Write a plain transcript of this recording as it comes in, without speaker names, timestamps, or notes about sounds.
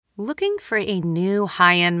Looking for a new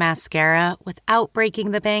high-end mascara without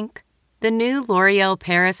breaking the bank? The new L'Oreal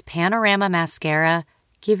Paris Panorama Mascara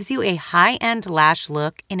gives you a high-end lash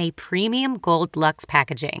look in a premium gold luxe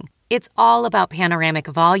packaging. It's all about panoramic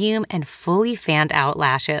volume and fully fanned-out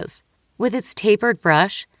lashes. With its tapered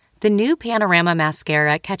brush, the new Panorama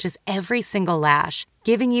Mascara catches every single lash,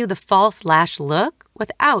 giving you the false lash look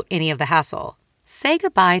without any of the hassle. Say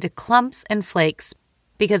goodbye to clumps and flakes,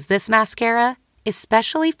 because this mascara is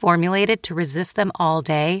specially formulated to resist them all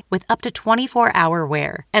day with up to 24-hour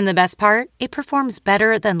wear. And the best part? It performs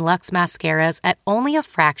better than Luxe mascaras at only a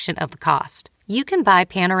fraction of the cost. You can buy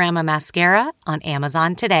Panorama Mascara on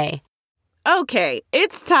Amazon today. Okay,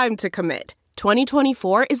 it's time to commit.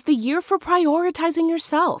 2024 is the year for prioritizing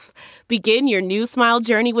yourself. Begin your new smile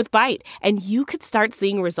journey with Byte, and you could start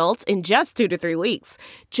seeing results in just 2 to 3 weeks.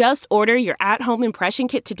 Just order your at-home impression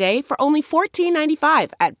kit today for only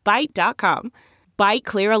 $14.95 at Byte.com. Byte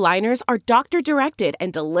Clear aligners are doctor-directed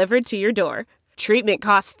and delivered to your door. Treatment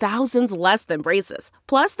costs thousands less than braces.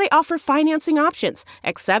 Plus, they offer financing options,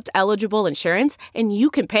 accept eligible insurance, and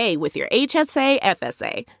you can pay with your HSA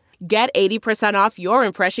FSA. Get 80% off your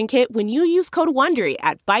impression kit when you use code WONDERY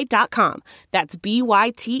at Byte.com. That's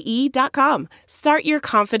BYTE.com. Start your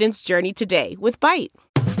confidence journey today with Byte.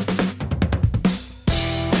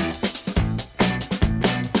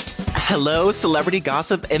 Hello, celebrity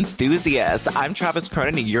gossip enthusiasts. I'm Travis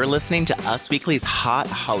Cronin, and you're listening to Us Weekly's Hot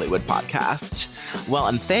Hollywood podcast. Well,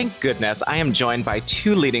 and thank goodness I am joined by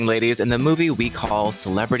two leading ladies in the movie we call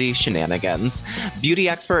Celebrity Shenanigans. Beauty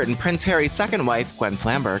expert and Prince Harry's second wife, Gwen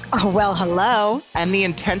Flamberg. Oh, well, hello. And the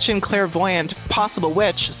intention clairvoyant, possible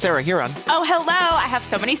witch, Sarah Huron. Oh, hello. I have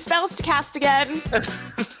so many spells to cast again.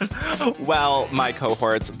 Well, my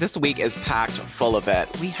cohorts, this week is packed full of it.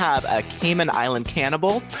 We have a Cayman Island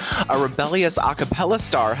cannibal, a rebellious a cappella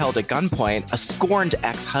star held at gunpoint, a scorned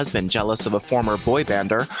ex-husband jealous of a former boy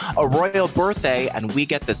bander, a royal birthday, and we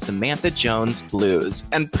get the Samantha Jones blues.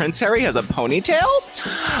 And Prince Harry has a ponytail?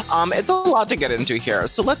 It's a lot to get into here.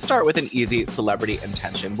 So let's start with an easy celebrity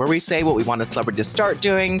intention, where we say what we want a celebrity to start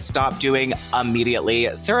doing, stop doing immediately.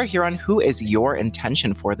 Sarah Huron, who is your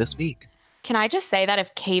intention for this week? Can I just say that if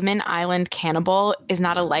Cayman Island Cannibal is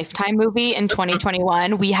not a Lifetime movie in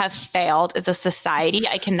 2021, we have failed as a society.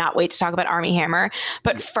 I cannot wait to talk about Armie Hammer.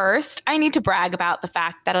 But first, I need to brag about the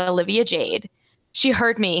fact that Olivia Jade, she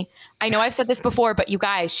heard me. I know I've said this before, but you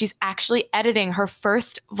guys, she's actually editing her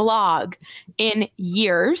first vlog in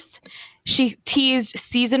years. She teased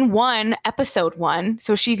season 1, episode 1.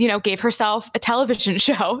 So she's, gave herself a television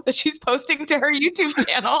show that she's posting to her YouTube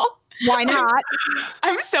channel. Why not?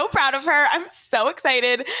 I'm so proud of her. I'm so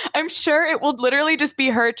excited. I'm sure it will literally just be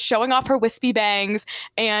her showing off her wispy bangs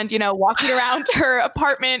and, walking around her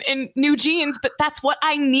apartment in new jeans. But that's what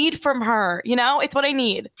I need from her. It's what I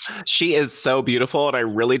need. She is so beautiful. And I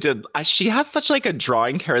really did. She has such like a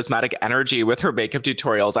drawing charismatic energy with her makeup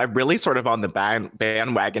tutorials. I'm really sort of on the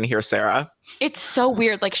bandwagon here, Sarah. It's so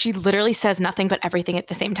weird. Like, she literally says nothing but everything at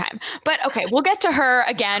the same time. But okay, we'll get to her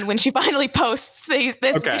again when she finally posts this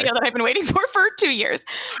video that I've been waiting for 2 years.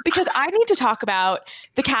 Because I need to talk about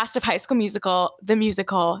the cast of High School Musical,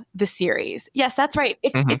 the series. Yes, that's right.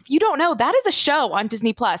 If you don't know, that is a show on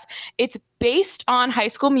Disney+. It's based on High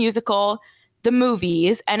School Musical, the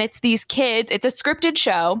movies, and it's these kids. It's a scripted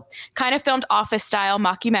show, kind of filmed Office style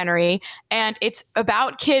mockumentary, and it's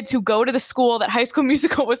about kids who go to the school that High School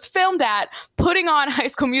Musical was filmed at, putting on High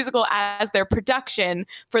School Musical as their production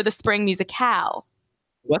for the spring musicale.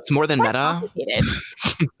 What's more than meta?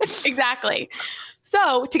 Exactly.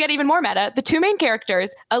 So, to get even more meta, the two main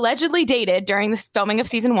characters allegedly dated during the filming of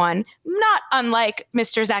season 1, not unlike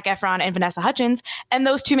Mr. Zac Efron and Vanessa Hudgens, and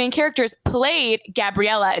those two main characters played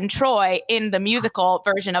Gabriella and Troy in the musical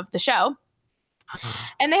version of the show.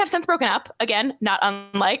 And they have since broken up, again, not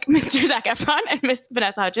unlike Mr. Zac Efron and Miss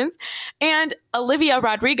Vanessa Hudgens. And Olivia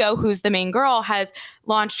Rodrigo, who's the main girl, has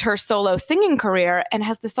launched her solo singing career and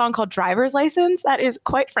has this song called Driver's License that is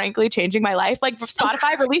quite frankly changing my life. Like,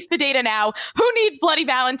 Spotify released the data now. Who needs Bloody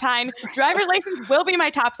Valentine? Driver's License will be my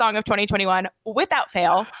top song of 2021 without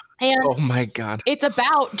fail. And oh my God. It's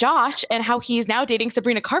about Josh and how he's now dating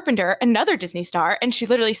Sabrina Carpenter, another Disney star. And she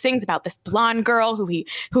literally sings about this blonde girl who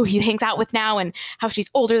he hangs out with now, and how she's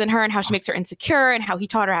older than her and how she makes her insecure and how he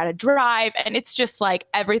taught her how to drive. And it's just like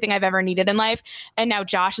everything I've ever needed in life. And now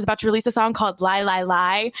Josh is about to release a song called Lie, Lie,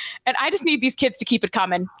 Lie. And I just need these kids to keep it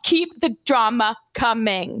coming. Keep the drama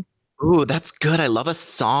coming. Ooh, that's good. I love a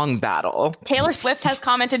song battle. Taylor Swift has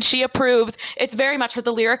commented she approves. It's very much her.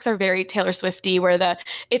 The lyrics are very Taylor Swifty, where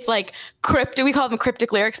it's like cryptic. We call them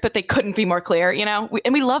cryptic lyrics, but they couldn't be more clear, and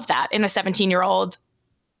we love that in a 17-year-old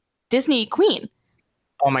Disney queen.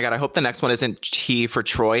 Oh my God, I hope the next one isn't T for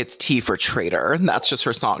Troy. It's T for Traitor. And that's just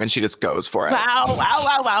her song, and she just goes for it.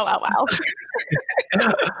 Wow.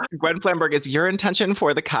 Gwen Flamberg, is your intention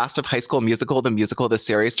for the cast of High School Musical, the musical, the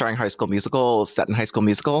series starring High School Musical, set in High School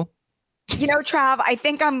Musical? You know, Trav, I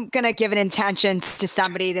think I'm going to give an intention to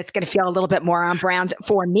somebody that's going to feel a little bit more on brand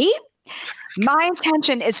for me. My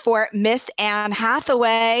intention is for Miss Anne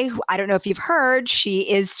Hathaway, who I don't know if you've heard, she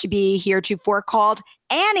is to be heretofore called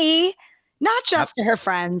Annie, not just to her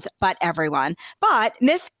friends, but everyone. But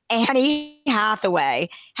Miss Annie Hathaway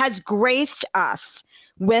has graced us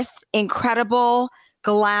with incredible,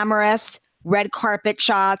 glamorous red carpet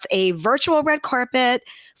shots, a virtual red carpet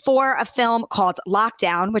for a film called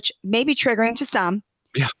Lockdown, which may be triggering to some.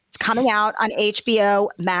 Yeah. It's coming out on HBO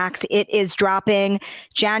Max. It is dropping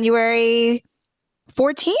January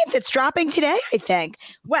 14th. It's dropping today, I think.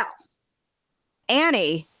 Well,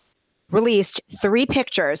 Annie released 3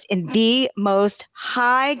 pictures in the most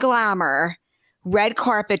high glamour red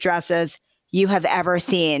carpet dresses you have ever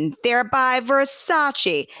seen. They're by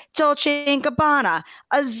Versace, Dolce & Gabbana,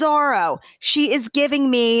 Azzaro. She is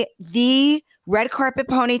giving me the red carpet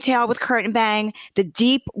ponytail with curtain bang, the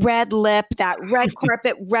deep red lip, that red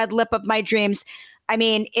carpet red lip of my dreams. I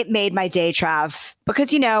mean, it made my day, Trav,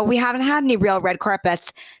 because, you know, we haven't had any real red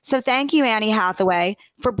carpets. So thank you, Annie Hathaway,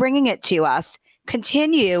 for bringing it to us.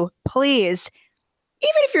 Continue, please.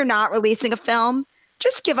 Even if you're not releasing a film,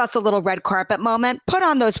 just give us a little red carpet moment. Put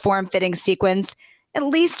on those form-fitting sequins at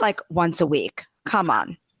least like once a week. Come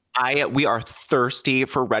on. We are thirsty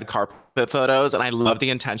for red carpet photos, and I love the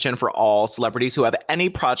intention for all celebrities who have any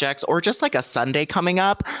projects or just like a Sunday coming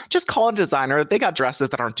up. Just call a designer. They got dresses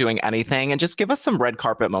that aren't doing anything, and just give us some red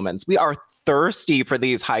carpet moments. We are thirsty for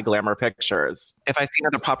these high glamour pictures. If I see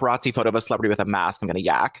another paparazzi photo of a celebrity with a mask, I'm going to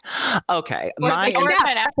yak. Okay. Or Ben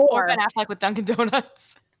Affleck with Dunkin'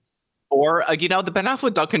 Donuts. Or, the Ben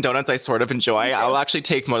Affleck Dunkin' Donuts I sort of enjoy. I'll actually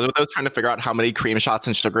take most of those, trying to figure out how many cream shots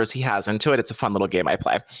and sugars he has into it. It's a fun little game I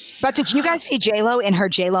play. But did you guys see J-Lo in her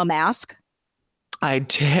J-Lo mask? I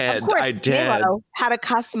did. I did. J-Lo had a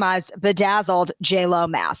customized, bedazzled J-Lo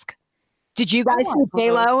mask. Did you guys see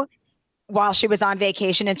J-Lo while she was on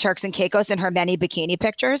vacation in Turks and Caicos in her many bikini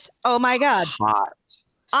pictures? Oh, my God. Hot.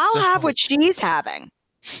 I'll have what she's having.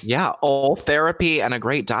 Yeah, all therapy and a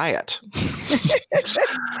great diet.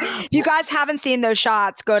 If you guys haven't seen those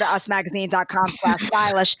shots, go to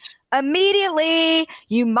usmagazine.com/stylish. Immediately,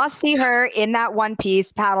 you must see her in that one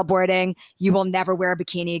piece paddleboarding. You will never wear a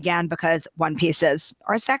bikini again because one pieces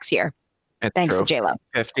are sexier. It's Thanks true. to J-Lo.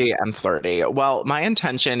 50 and flirty. Well, my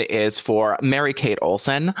intention is for Mary-Kate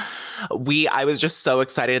Olsen. I was just so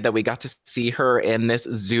excited that we got to see her in this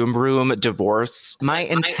Zoom room divorce. My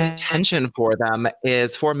intention for them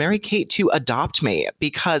is for Mary-Kate to adopt me,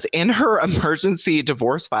 because in her emergency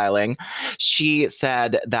divorce filing, she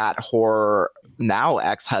said that her now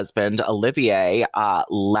ex-husband, Olivier,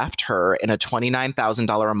 left her in a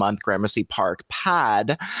 $29,000 a month Gramercy Park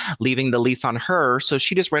pad, leaving the lease on her. So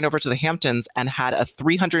she just ran over to the Hamptons and had a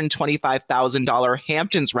 $325,000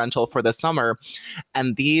 Hamptons rental for the summer.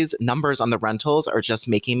 And these numbers on the rentals are just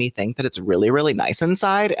making me think that it's really, really nice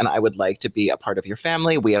inside. And I would like to be a part of your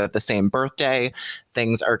family. We have the same birthday.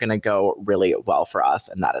 Things are going to go really well for us.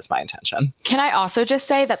 And that is my intention. Can I also just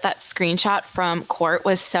say that screenshot from court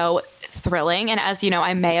was so thrilling. And as you know,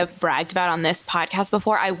 I may have bragged about on this podcast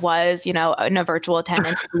before, I was, in a virtual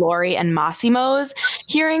attendance at Lori and Massimo's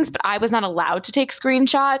hearings, but I was not allowed to take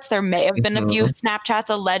screenshots. There may have been a few Snapchats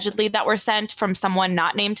allegedly that were sent from someone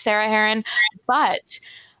not named Sarah Heron, but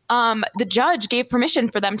the judge gave permission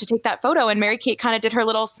for them to take that photo, and Mary-Kate kind of did her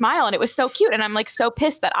little smile, and it was so cute. And I'm like so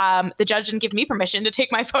pissed that the judge didn't give me permission to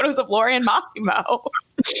take my photos of Lori and Massimo.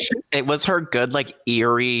 It was her good, like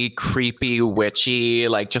eerie, creepy, witchy,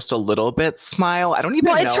 like just a little bit smile. I don't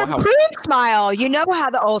even know. It's her prune smile. You know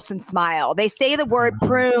how the Olsen smile. They say the word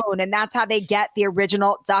prune, and that's how they get the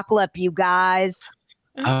original duck lip, you guys.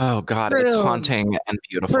 Oh, God, Prune. It's haunting and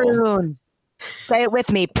beautiful. Prune. Say it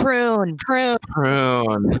with me. Prune. Prune.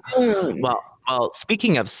 Well,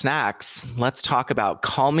 speaking of snacks, let's talk about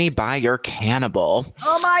Call Me By Your Cannibal.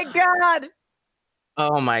 Oh, my God.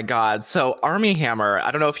 Oh my God. So Armie Hammer,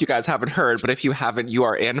 I don't know if you guys haven't heard, but if you haven't, you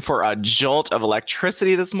are in for a jolt of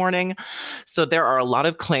electricity this morning. So there are a lot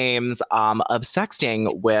of claims of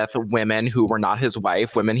sexting with women who were not his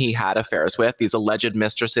wife, women he had affairs with. These alleged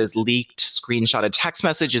mistresses leaked screenshotted text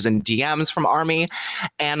messages and DMs from Armie.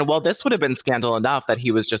 And while this would have been scandal enough that he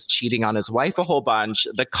was just cheating on his wife a whole bunch,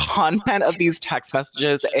 the content of these text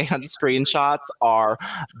messages and screenshots are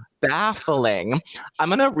baffling. I'm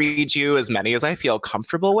going to read you as many as I feel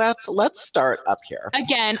comfortable with. Let's start up here.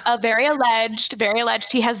 Again, very alleged.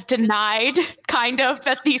 He has denied kind of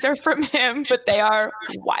that these are from him, but they are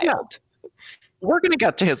wild. Yeah. We're going to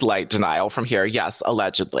get to his light denial from here. Yes,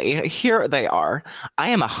 allegedly. Here they are. I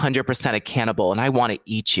am 100% a cannibal and I want to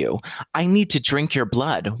eat you. I need to drink your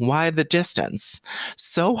blood. Why the distance?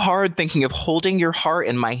 So hard thinking of holding your heart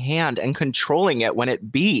in my hand and controlling it when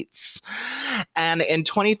it beats. And in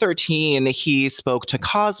 2013, he spoke to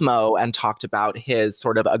Cosmo and talked about his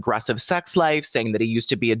sort of aggressive sex life, saying that he used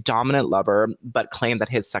to be a dominant lover, but claimed that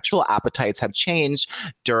his sexual appetites have changed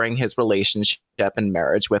during his relationship and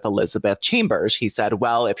marriage with Elizabeth Chambers. He said,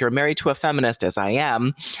 well, if you're married to a feminist, as I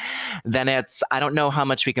am, then I don't know how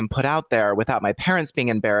much we can put out there without my parents being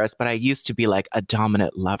embarrassed, but I used to be like a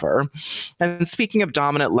dominant lover. And speaking of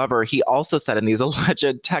dominant lover, he also said in these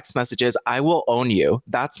alleged text messages, I will own you.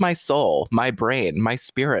 That's my soul, my brain, my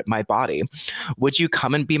spirit, my body. Would you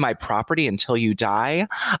come and be my property until you die?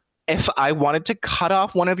 If I wanted to cut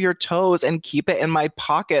off one of your toes and keep it in my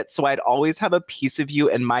pocket so I'd always have a piece of you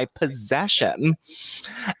in my possession.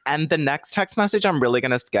 And the next text message I'm really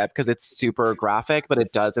going to skip because it's super graphic, but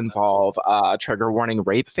it does involve trigger warning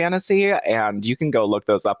rape fantasy. And you can go look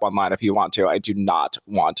those up online if you want to. I do not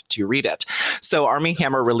want to read it. So Armie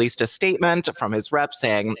Hammer released a statement from his rep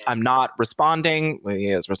saying, I'm not responding, well, he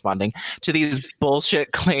is responding, to these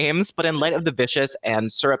bullshit claims, but in light of the vicious and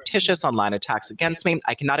surreptitious online attacks against me,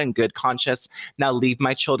 I cannot in good conscience now leave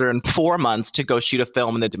my children 4 months to go shoot a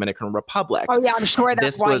film in the Dominican Republic. Oh yeah, I'm sure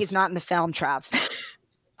that's why he's not in the film, Trav.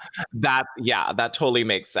 That totally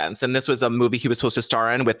makes sense. And this was a movie he was supposed to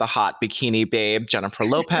star in with the hot bikini babe Jennifer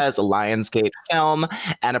Lopez, a Lionsgate film,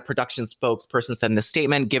 and a production spokesperson said in a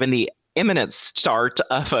statement, given the imminent start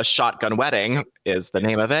of a shotgun wedding is the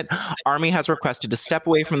name of it, Armie has requested to step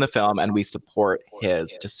away from the film and we support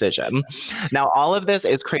his decision. Now, all of this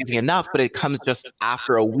is crazy enough, but it comes just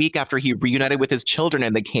after a week after he reunited with his children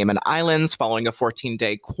in the Cayman Islands following a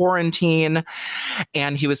 14-day quarantine,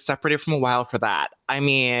 and he was separated from a while for that. I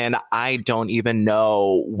mean, I don't even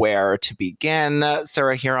know where to begin.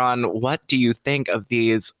 Sarah Huron, what do you think of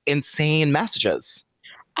these insane messages?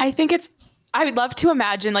 I would love to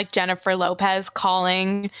imagine like Jennifer Lopez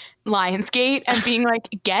calling Lionsgate and being like,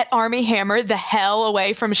 get Armie Hammer the hell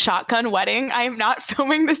away from Shotgun Wedding. I am not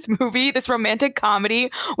filming this movie, this romantic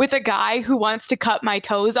comedy with a guy who wants to cut my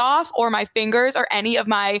toes off or my fingers or any of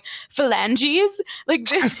my phalanges. Like,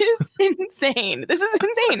 this is insane. This is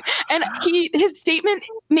insane. And his statement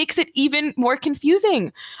makes it even more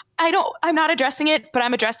confusing. I'm not addressing it, but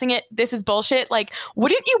I'm addressing it. This is bullshit. Like,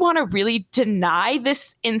 wouldn't you want to really deny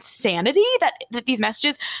this insanity that these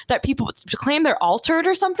messages that people claim they're altered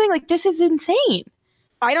or something? Like, this is insane.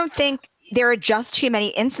 I don't think there are just too many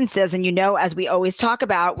instances. And, as we always talk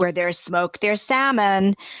about, where there's smoke, there's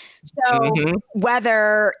salmon. So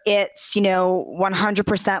whether it's,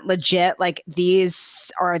 100% legit, like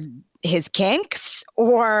these are his kinks,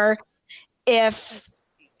 or if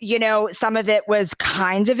some of it was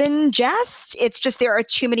kind of in jest. It's just there are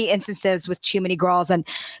too many instances with too many girls. And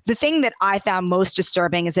the thing that I found most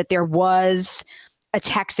disturbing is that there was a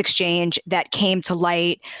text exchange that came to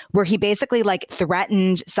light where he basically like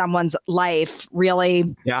threatened someone's life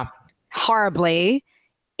really horribly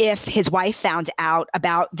if his wife found out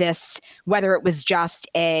about this, whether it was just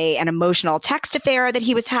an emotional text affair that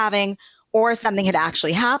he was having or something had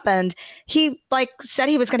actually happened. He said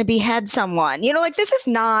he was going to behead someone. This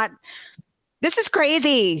is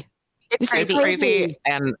crazy. It's crazy.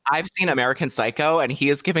 And I've seen American Psycho, and he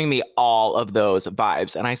is giving me all of those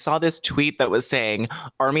vibes. And I saw this tweet that was saying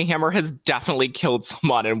Armie Hammer has definitely killed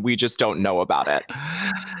someone, and we just don't know about it.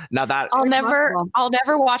 Now that I'll never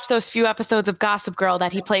watch those few episodes of Gossip Girl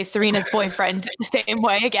that he plays Serena's boyfriend the same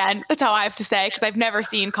way again. That's all I have to say, because I've never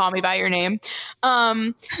seen Call Me by Your Name.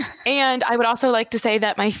 And I would also like to say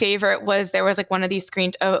that my favorite was there was like one of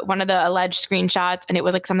the alleged screenshots, and it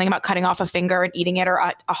was like something about cutting off a finger and eating it, or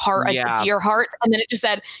a heart. A deer heart, and then it just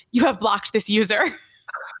said, you have blocked this user.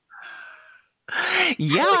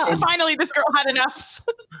 Yeah. Finally, this girl had enough.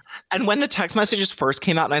 And when the text messages first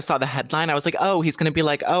came out and I saw the headline, I was like, oh, he's going to be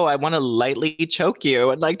like, oh, I want to lightly choke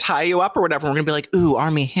you and like tie you up or whatever. We're going to be like, ooh,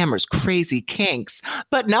 Armie Hammer's crazy kinks.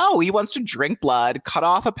 But no, he wants to drink blood, cut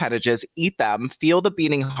off appendages, eat them, feel the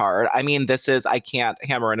beating heart. I mean, I can't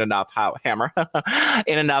hammer in enough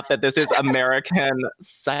that this is American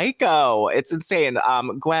Psycho. It's insane.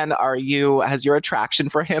 Gwen, has your attraction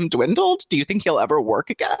for him dwindled? Do you think he'll ever work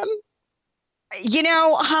again?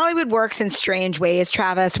 Hollywood works in strange ways,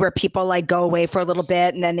 Travis, where people like go away for a little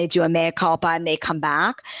bit and then they do a mea culpa and they come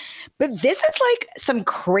back. But this is like some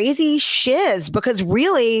crazy shiz because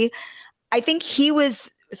really, I think he was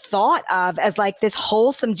thought of as like this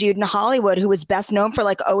wholesome dude in Hollywood who was best known for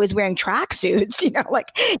like always wearing tracksuits.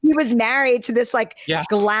 Like he was married to this like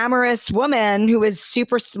glamorous woman who was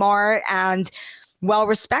super smart and well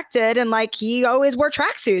respected, and like he always wore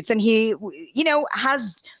tracksuits, and he,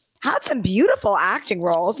 has had some beautiful acting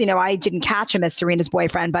roles. I didn't catch him as Serena's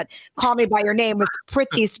boyfriend, but Call Me by Your Name was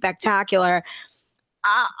pretty spectacular.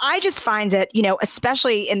 I just find it,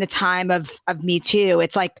 especially in the time of Me Too,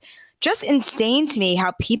 it's like just insane to me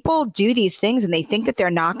how people do these things and they think that they're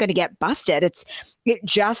not going to get busted. It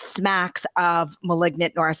just smacks of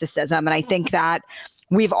malignant narcissism. And I think that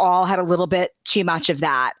we've all had a little bit too much of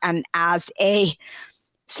that. And as a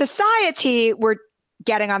society, we're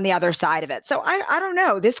getting on the other side of it. So I don't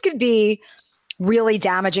know. This could be really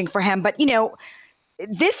damaging for him. But,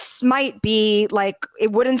 this might be like,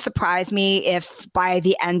 it wouldn't surprise me if by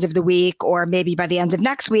the end of the week or maybe by the end of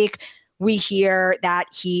next week, we hear that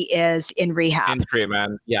he is in rehab. In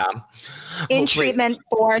treatment, yeah. In treatment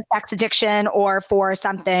for sex addiction or for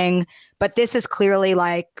something. But this is clearly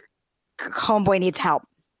like, homeboy needs help.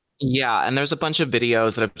 Yeah, and there's a bunch of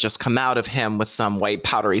videos that have just come out of him with some white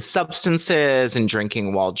powdery substances and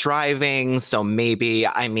drinking while driving. So maybe,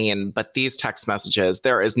 but these text messages,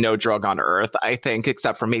 there is no drug on earth, I think,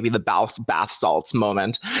 except for maybe the bath salts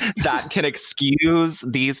moment that can excuse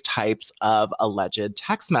these types of alleged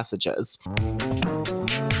text messages.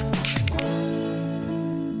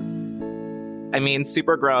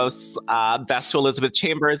 Super gross. Best to Elizabeth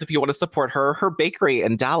Chambers. If you want to support her, her bakery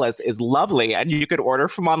in Dallas is lovely and you could order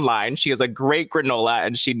from online. She has a great granola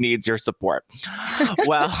and she needs your support.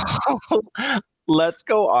 Well, let's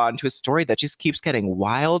go on to a story that just keeps getting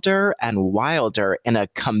wilder and wilder in a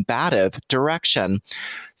combative direction.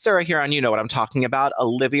 Sarah, here on You Know What I'm Talking About,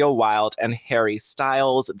 Olivia Wilde and Harry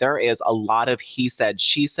Styles. There is a lot of he said,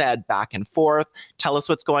 she said, back and forth. Tell us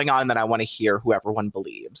what's going on, and then I want to hear who everyone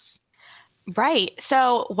believes. Right.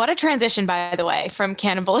 So what a transition, by the way, from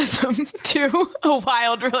cannibalism to a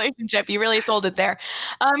wild relationship. You really sold it there.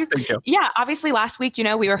 Thank you. Yeah, obviously last week, we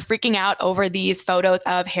were freaking out over these photos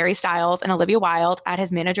of Harry Styles and Olivia Wilde at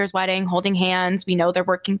his manager's wedding, holding hands. We know they're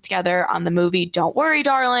working together on the movie Don't Worry,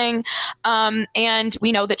 Darling. And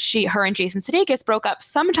we know that her and Jason Sudeikis broke up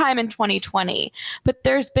sometime in 2020. But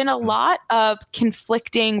there's been a lot of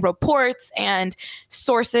conflicting reports and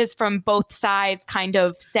sources from both sides kind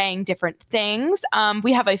of saying different things.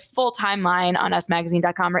 We have a full timeline on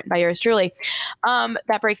usmagazine.com written by yours truly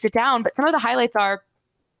that breaks it down. But some of the highlights are,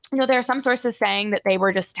 there are some sources saying that they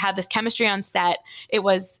were just had this chemistry on set.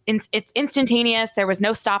 It's instantaneous. There was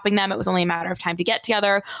no stopping them. It was only a matter of time to get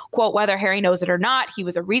together. Quote, whether Harry knows it or not, he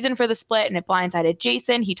was a reason for the split and it blindsided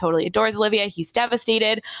Jason. He totally adores Olivia. He's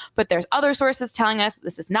devastated. But there's other sources telling us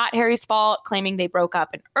this is not Harry's fault, claiming they broke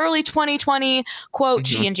up in early 2020. Quote,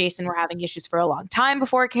 she and Jason were having issues for a long time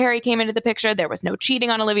before Harry came into the picture. There was no cheating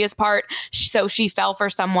on Olivia's part. So she fell for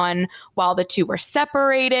someone while the two were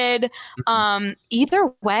separated.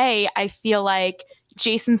 Either way, I feel like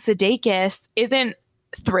Jason Sudeikis isn't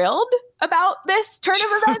thrilled about this turn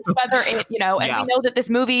of events, whether it, and we know that this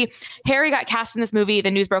movie, Harry got cast in this movie. The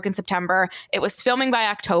news broke in September. It was filming by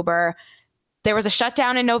October. There was a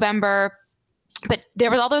shutdown in November. But there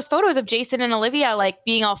was all those photos of Jason and Olivia like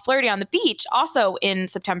being all flirty on the beach also in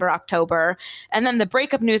September, October. And then the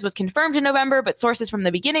breakup news was confirmed in November, but sources from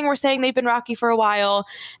the beginning were saying they've been rocky for a while.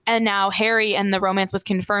 And now Harry and the romance was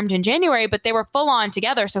confirmed in January, but they were full on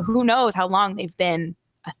together. So who knows how long they've been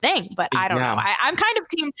a thing, but I don't know. I'm kind of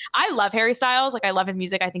team. I love Harry Styles. Like I love his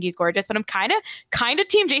music. I think he's gorgeous, but I'm kind of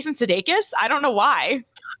team Jason Sudeikis. I don't know why.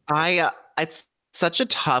 It's such a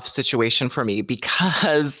tough situation for me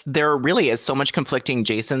because there really is so much conflicting.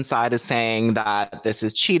 Jason's side is saying that this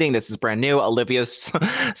is cheating, this is brand new. Olivia's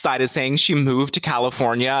side is saying she moved to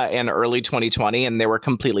California in early 2020 and they were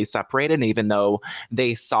completely separated. And even though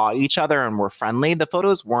they saw each other and were friendly, the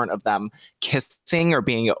photos weren't of them kissing or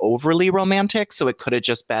being overly romantic. So it could have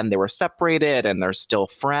just been they were separated and they're still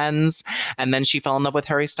friends. And then she fell in love with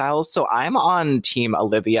Harry Styles. So I'm on team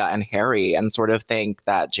Olivia and Harry and sort of think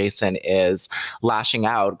that Jason is lashing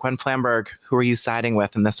out. Gwen Flamberg, who are you siding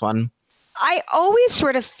with in this one? I always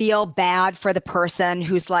sort of feel bad for the person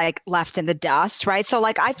who's like left in the dust, right? So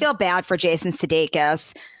like I feel bad for Jason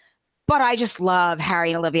Sudeikis, but I just love Harry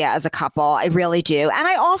and Olivia as a couple. I really do. And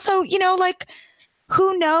I also, like,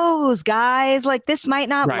 who knows, guys? Like this might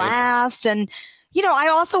not last. And, I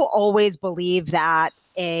also always believe that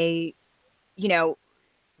a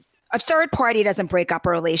a third party doesn't break up a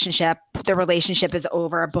relationship. The relationship is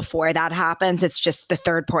over before that happens. It's just the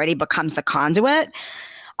third party becomes the conduit.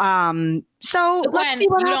 So let's see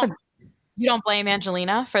what happens. You don't blame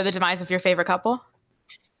Angelina for the demise of your favorite couple?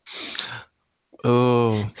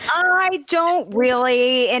 Oh, I don't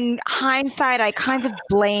really. In hindsight, I kind of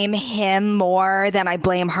blame him more than I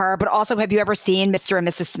blame her. But also, have you ever seen Mr. and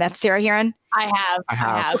Mrs. Smith, Sarah Hearon? I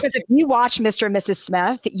have. Because if you watch Mr. and Mrs.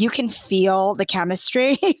 Smith, you can feel the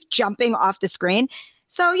chemistry jumping off the screen.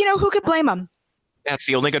 So, who could blame them? that's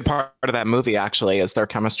the only good part of that movie, actually, is their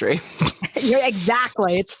chemistry. Yeah,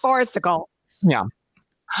 exactly. It's farcical. Yeah.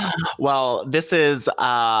 Well, this is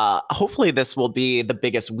hopefully this will be the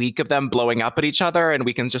biggest week of them blowing up at each other, and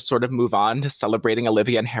we can just sort of move on to celebrating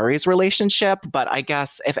Olivia and Harry's relationship. But I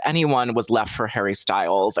guess if anyone was left for Harry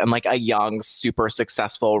Styles and like a young, super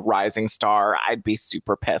successful rising star, I'd be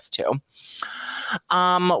super pissed too.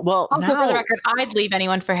 Well, also for the record, I'd leave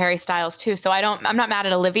anyone for Harry Styles too. So I'm not mad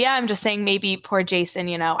at Olivia. I'm just saying maybe poor Jason,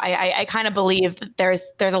 I kind of believe that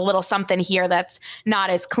there's a little something here that's not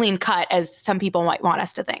as clean cut as some people might want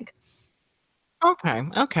us to think.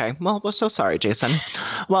 Okay. Well, we're so sorry, Jason.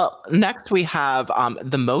 Well, next we have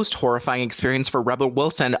the most horrifying experience for Rebel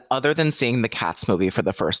Wilson other than seeing the Cats movie for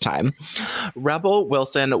the first time. Rebel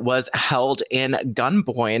Wilson was held in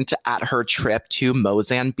gunpoint at her trip to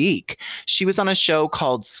Mozambique. She was on a show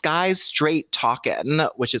called Sky Straight Talkin',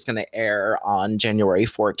 which is going to air on January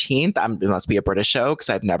 14th. It must be a British show because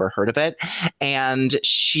I've never heard of it. And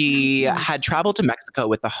she had traveled to Mexico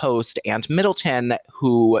with the host, Aunt Middleton,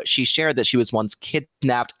 who she shared that she was once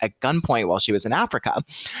kidnapped at gunpoint while she was in Africa.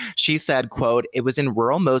 She said, quote, "It was in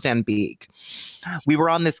rural Mozambique. We were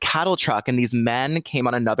on this cattle truck and these men came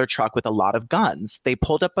on another truck with a lot of guns. They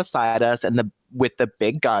pulled up beside us with the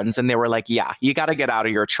big guns and they were like, yeah, you got to get out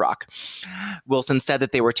of your truck." Wilson said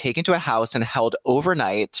that they were taken to a house and held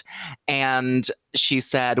overnight. And she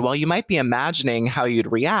said, well, you might be imagining how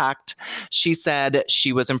you'd react. She said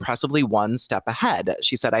she was impressively one step ahead.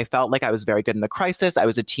 She said, I felt like I was very good in the crisis. I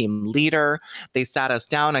was a team leader. They sat us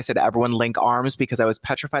down. I said, everyone link arms because I was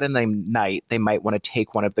petrified in the night they might want to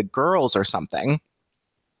take one of the girls or something.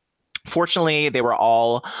 Fortunately, they were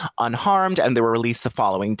all unharmed and they were released the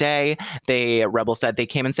following day. Rebel said, they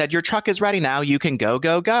came and said, your truck is ready now. You can go,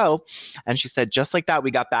 go, go. And she said, just like that, we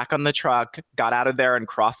got back on the truck, got out of there and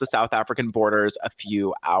crossed the South African borders a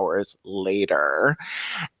few hours later.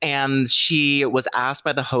 And she was asked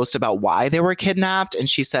by the host about why they were kidnapped. And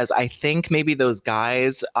she says, I think maybe those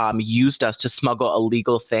guys used us to smuggle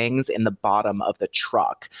illegal things in the bottom of the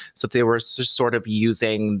truck. So they were just sort of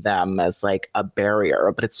using them as like a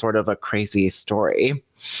barrier, but it's sort of a crazy story.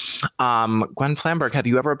 Gwen Flamberg, have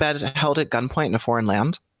you ever been held at gunpoint in a foreign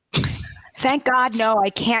land? Thank God, no. I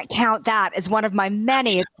can't count that as one of my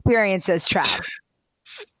many experiences, Trav.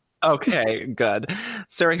 Okay, good.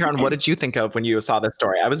 Sarah Hearon, what did you think of when you saw this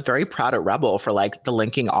story? I was very proud of Rebel for like the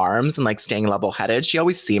linking arms and like staying level-headed. She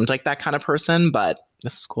always seemed like that kind of person, but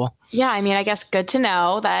this is cool. Yeah, I mean, I guess good to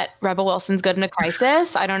know that Rebel Wilson's good in a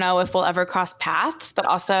crisis. I don't know if we'll ever cross paths, but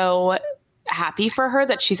also happy for her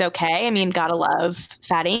that she's okay. I mean, gotta love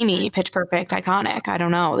Fat Amy, Pitch Perfect, iconic. I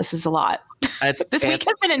don't know. This is a lot. This week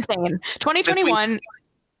has been insane. 2021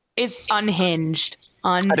 is unhinged.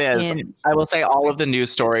 It is. I will say all of the news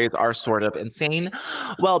stories are sort of insane.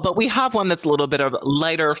 Well, but we have one that's a little bit of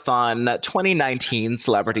lighter fun, 2019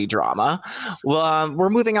 celebrity drama. Well, we're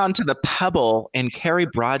moving on to The Pebble in Carrie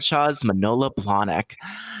Bradshaw's Manohla Blahnik.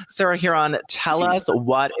 Sarah Hearon, tell us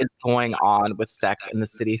what is going on with Sex and the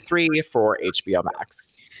City 3 for HBO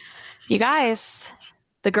Max. You guys,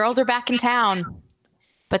 the girls are back in town.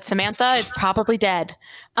 But Samantha is probably dead.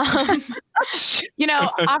 Obviously,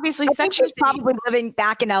 I think she's probably living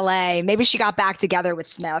back in LA. Maybe she got back together with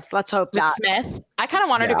Smith. Let's hope that. Smith? I kind of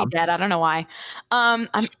want her to be dead. I don't know why. I'm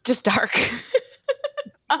just dark.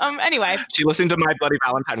 Anyway. She listened to My Bloody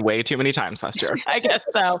Valentine way too many times last year. I guess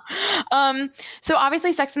so. So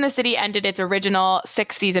obviously Sex and the City ended its original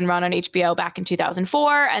 6-season run on HBO back in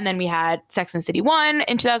 2004. And then we had Sex and the City 1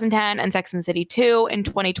 in 2010 and Sex and the City 2 in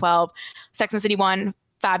 2012. Sex and the City 1,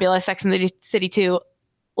 fabulous. Sex and the City 2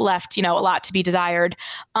 left, a lot to be desired.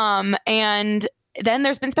 And then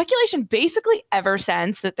there's been speculation basically ever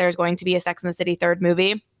since that there's going to be a Sex and the City third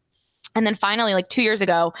movie. And then finally, like 2 years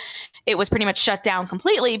ago, it was pretty much shut down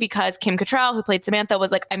completely because Kim Cattrall, who played Samantha,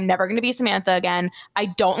 was like, I'm never going to be Samantha again. I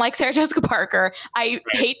don't like Sarah Jessica Parker. I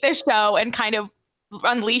hate this show, and kind of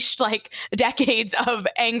unleashed like decades of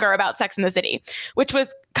anger about Sex and the City, which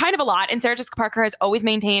was kind of a lot. And Sarah Jessica Parker has always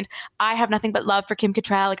maintained, I have nothing but love for Kim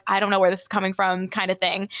Cattrall. Like, I don't know where this is coming from kind of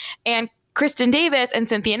thing. And Kristen Davis and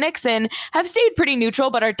Cynthia Nixon have stayed pretty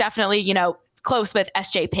neutral, but are definitely, close with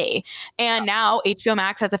SJP. And now HBO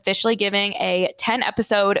Max has officially given a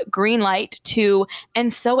 10-episode green light to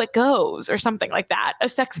And So It Goes, or something like that. A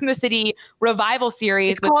Sex and the City revival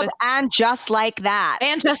series. It's called And Just Like That.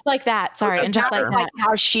 And Just Like That. Sorry. And Just Like That. Like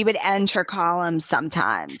how she would end her columns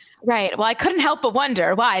sometimes. Right. Well, I couldn't help but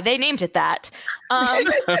wonder why they named it that.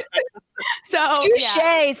 So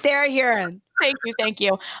touche, Sarah Huron. Thank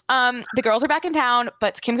you. The girls are back in town,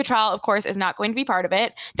 but Kim Cattrall, of course, is not going to be part of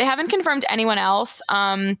it. They haven't confirmed anyone else.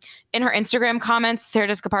 In her Instagram comments, Sarah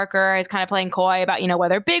Jessica Parker is kind of playing coy about,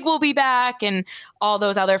 whether Big will be back and all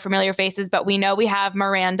those other familiar faces. But we know we have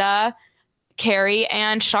Miranda, Carrie,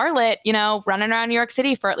 and Charlotte, running around New York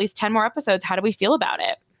City for at least 10 more episodes. How do we feel about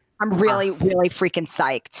it? I'm really, really freaking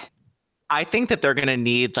psyched. I think that they're going to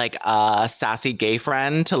need like a sassy gay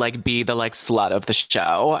friend to like be the like slut of the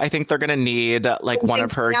show. I think they're going to need like one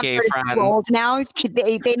of her gay friends. Old now.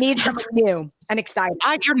 They need someone new and exciting.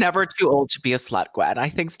 You're never too old to be a slut, Gwen. I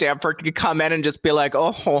think Stanford could come in and just be like,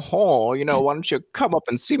 oh, why don't you come up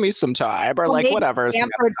and see me sometime? Or like whatever.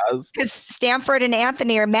 Because Stanford and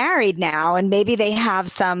Anthony are married now, and maybe they have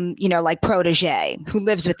some, like protege who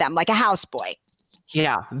lives with them, like a houseboy.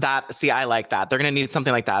 Yeah, I like that. They're going to need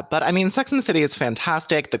something like that. But I mean, Sex and the City is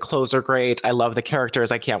fantastic. The clothes are great. I love the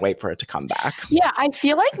characters. I can't wait for it to come back. Yeah, I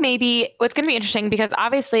feel like maybe what's going to be interesting, because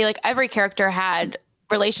obviously like every character had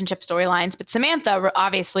relationship storylines, but Samantha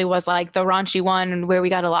obviously was like the raunchy one and where we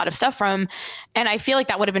got a lot of stuff from. And I feel like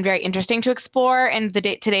that would have been very interesting to explore in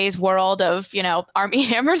today's world of, Armie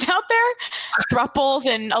Hammers out there, thruples,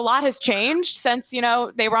 and a lot has changed since, they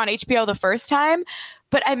were on HBO the first time.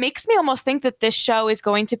 But it makes me almost think that this show is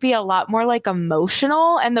going to be a lot more like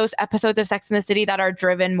emotional, and those episodes of Sex and the City that are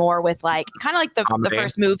driven more with like kind of like the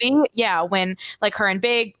first movie. Yeah. When like her and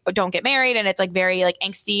Big don't get married and it's like very like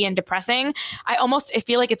angsty and depressing. I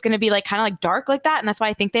feel like it's going to be like kind of like dark like that. And that's why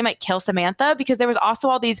I think they might kill Samantha, because there was also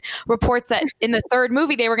all these reports that in the third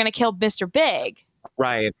movie, they were going to kill Mr. Big.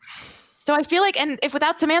 Right. So I feel like, and if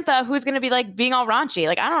without Samantha, who's going to be like being all raunchy?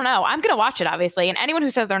 Like, I don't know. I'm going to watch it, obviously. And anyone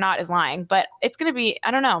who says they're not is lying, but it's going to be,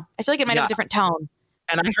 I don't know. I feel like it might have a different tone.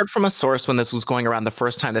 And I heard from a source when this was going around the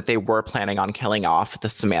first time that they were planning on killing off the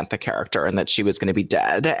Samantha character and that she was going to be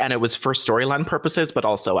dead. And it was for storyline purposes, but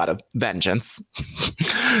also out of vengeance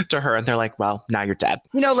to her. And they're like, well, now you're dead.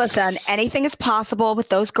 Listen, anything is possible with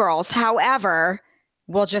those girls. However,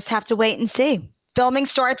 we'll just have to wait and see. Filming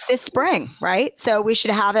starts this spring, right? So we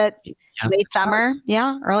should have it late summer.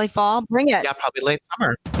 Yeah, early fall. Bring it. Yeah, probably late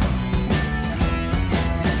summer.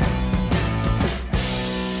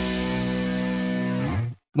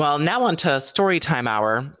 Well, now on to Storytime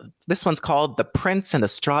Hour. This one's called The Prince and the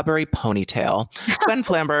Strawberry Ponytail. Gwen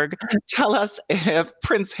Flamberg, tell us if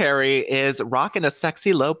Prince Harry is rocking a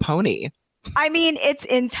sexy low pony. I mean, it's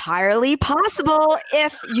entirely possible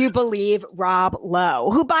if you believe Rob Lowe,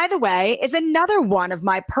 who, by the way, is another one of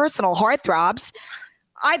my personal heartthrobs.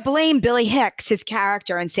 I blame Billy Hicks, his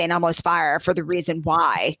character in St. Elmo's Fire, for the reason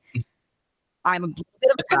why I'm a bit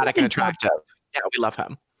ecstatic and attractive. Yeah, we love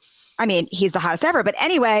him. I mean, he's the hottest ever. But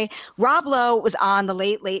anyway, Rob Lowe was on the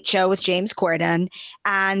Late Late Show with James Corden,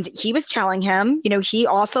 and he was telling him, he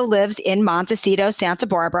also lives in Montecito, Santa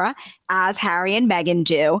Barbara, as Harry and Meghan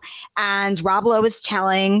do. And Rob Lowe was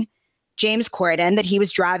telling James Corden that he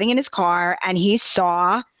was driving in his car and he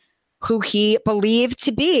saw who he believed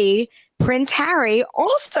to be Prince Harry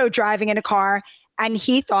also driving in a car, and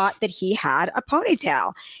he thought that he had a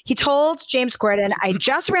ponytail. He told James Corden, I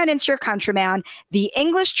just ran into your countryman, the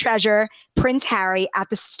English treasure, Prince Harry,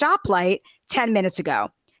 at the stoplight 10 minutes ago.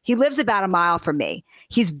 He lives about a mile from me.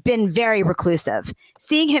 He's been very reclusive.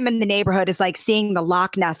 Seeing him in the neighborhood is like seeing the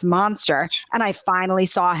Loch Ness monster, and I finally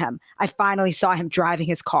saw him. I finally saw him driving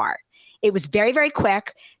his car. It was very, very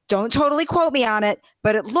quick. Don't totally quote me on it,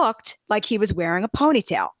 but it looked like he was wearing a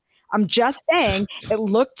ponytail. I'm just saying, it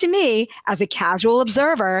looked to me as a casual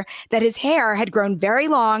observer that his hair had grown very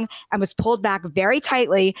long and was pulled back very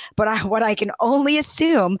tightly, but what I can only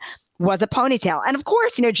assume was a ponytail. And of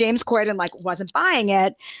course, James Corden wasn't buying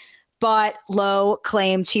it, but Lowe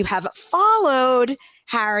claimed to have followed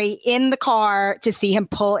Harry in the car to see him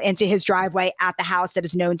pull into his driveway at the house that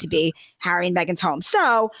is known to be Harry and Meghan's home.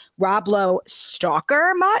 So Rob Lowe,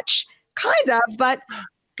 stalker much? Kind of, but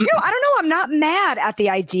I don't know. I'm not mad at the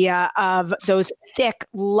idea of those thick,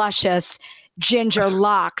 luscious ginger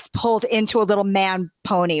locks pulled into a little man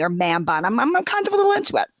pony or man bun. I'm kind of a little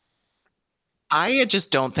into it. I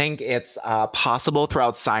just don't think it's possible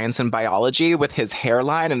throughout science and biology with his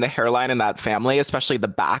hairline and the hairline in that family, especially the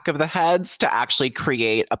back of the heads, to actually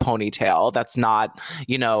create a ponytail that's not,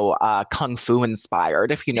 kung fu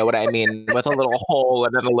inspired, if you know what I mean, with a little hole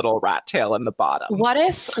and then a little rat tail in the bottom. What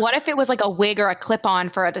if it was like a wig or a clip-on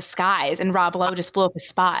for a disguise and Rob Lowe just blew up his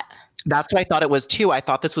spot? That's what I thought it was too. I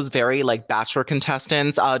thought this was very like Bachelor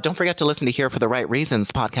contestants. Don't forget to listen to Here for the Right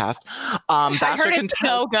Reasons podcast. I heard it's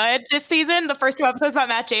so good this season. The first 2 episodes about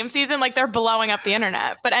Matt James season, like they're blowing up the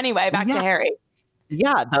internet. But anyway, back to Harry.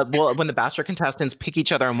 Yeah, when the Bachelor contestants pick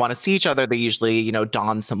each other and want to see each other, they usually,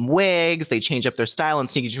 don some wigs, they change up their style and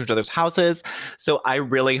sneak into each other's houses. So I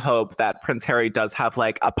really hope that Prince Harry does have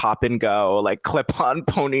like a pop and go, like clip-on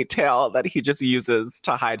ponytail that he just uses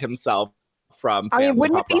to hide himself from. I mean,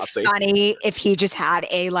 wouldn't it be funny if he just had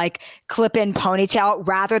a like clip-in ponytail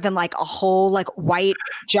rather than like a whole like white,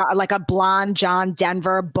 like a blonde John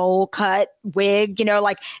Denver bowl cut wig?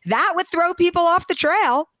 Like that would throw people off the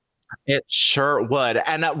trail. It sure would.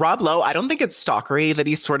 And Rob Lowe, I don't think it's stalkery that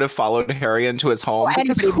he sort of followed Harry into his home,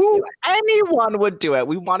 because anyone would do it.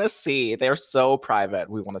 We want to see. They're so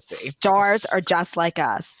private. We want to see. Stars are just like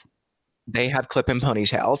us. They have clip-in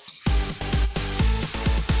ponytails.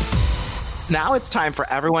 Now it's time for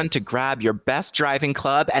everyone to grab your best driving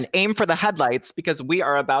club and aim for the headlights, because we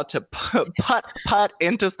are about to putt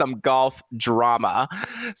into some golf drama.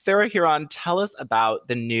 Sarah Huron, tell us about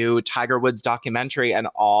the new Tiger Woods documentary and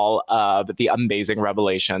all of the amazing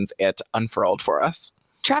revelations it unfurled for us.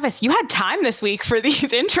 Travis, you had time this week for these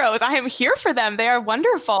intros. I am here for them. They are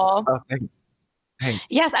wonderful. Oh, thanks. Thanks.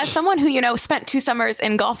 Yes, as someone who, spent 2 summers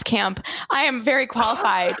in golf camp, I am very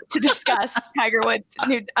qualified to discuss Tiger Woods'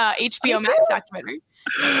 new HBO Max documentary.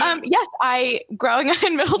 Yes, growing up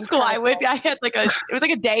in middle school, it was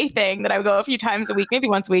like a day thing that I would go a few times a week, maybe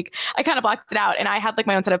once a week. I kind of blocked it out, and I had like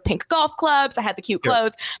my own set of pink golf clubs. I had the cute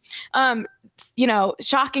clothes.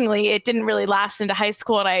 Shockingly, it didn't really last into high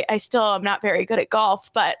school, and I still am not very good at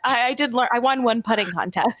golf, but I did learn. I won 1 putting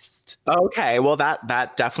contest. Okay, well, that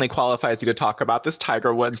definitely qualifies you to talk about this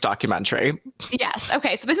Tiger Woods documentary. Yes.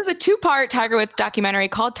 Okay, so this is a 2-part Tiger Woods documentary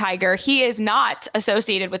called Tiger. He is not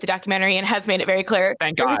associated with the documentary and has made it very clear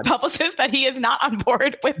Thank to God. his publicist that he is not on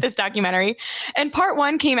board with this documentary. And part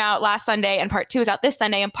 1 came out last Sunday, and part 2 is out this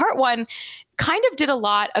Sunday. And part 1 kind of did a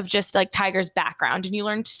lot of just like Tiger's background, and you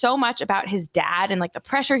learned so much about his dad and like the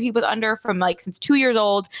pressure he was under from like since 2 years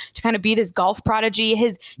old to kind of be this golf prodigy.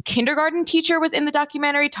 His kindergarten teacher was in the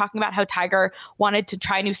documentary talking about how Tiger wanted to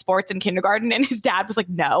try new sports in kindergarten, and his dad was like,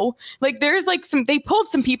 no. Like there's like they pulled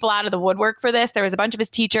some people out of the woodwork for this. There was a bunch of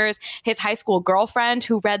his teachers, his high school girlfriend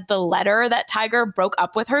who read the letter that Tiger broke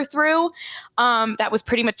up with her through. That was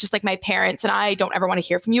pretty much just like, my parents and I don't ever want to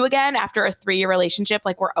hear from you again after a 3-year relationship.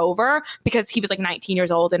 Like, we're over, because he was like 19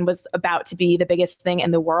 years old and was about to be the biggest thing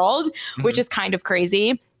in the world, which is kind of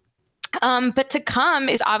crazy. But to come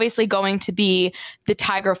is obviously going to be the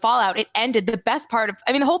Tiger fallout. It ended the best part of,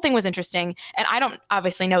 the whole thing was interesting. And I don't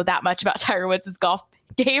obviously know that much about Tiger Woods' golf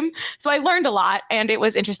game. So I learned a lot, and it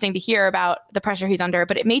was interesting to hear about the pressure he's under,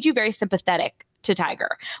 but it made you very sympathetic to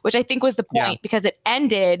Tiger, which I think was the point, because it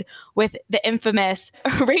ended with the infamous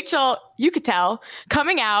Rachel Uchitel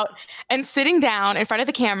coming out and sitting down in front of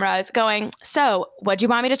the cameras going, so what do you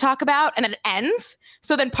want me to talk about? And then it ends.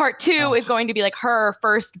 So then part 2 is going to be like her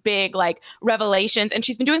first big like revelations. And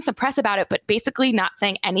she's been doing some press about it, but basically not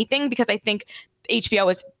saying anything, because I think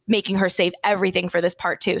HBO is making her save everything for this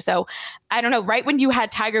part 2. So I don't know, right when you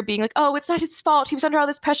had Tiger being like, oh, it's not his fault, he was under all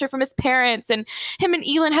this pressure from his parents, and him and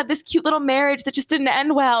Elin had this cute little marriage that just didn't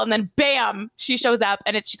end well, and then bam, she shows up,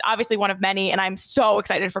 and she's obviously one of many, and I'm so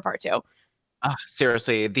excited for part 2.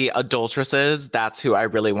 Seriously, the adulteresses, that's who I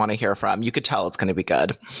really want to hear from. You could tell it's going to be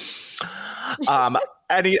good.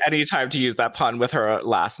 Any time to use that pun with her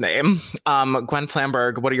last name. Gwen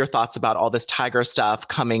Flamberg, what are your thoughts about all this Tiger stuff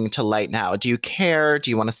coming to light now? Do you care?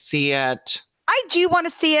 Do you want to see it? I do want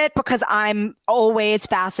to see it, because I'm always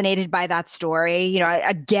fascinated by that story.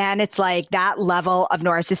 Again, it's like that level of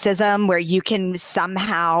narcissism where you can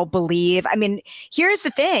somehow believe. Here's the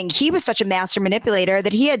thing. He was such a master manipulator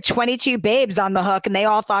that he had 22 babes on the hook, and they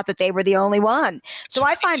all thought that they were the only one. So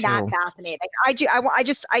I find that fascinating. I do.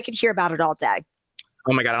 I could hear about it all day.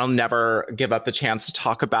 Oh my God, I'll never give up the chance to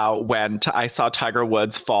talk about when I saw Tiger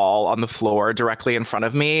Woods fall on the floor directly in front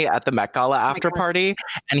of me at the Met Gala after party.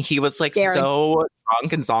 And he was like so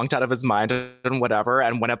drunk and zonked out of his mind and whatever,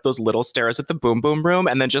 and went up those little stairs at the Boom Boom Room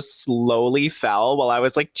and then just slowly fell while I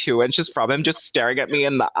was like 2 inches from him, just staring at me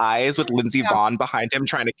in the eyes with Lindsey Vonn behind him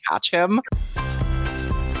trying to catch him.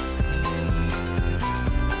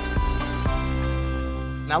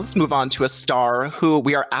 Now let's move on to a star who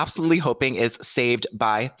we are absolutely hoping is saved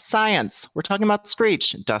by science. We're talking about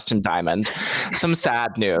Screech, Dustin Diamond. Some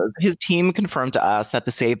sad news. His team confirmed to us that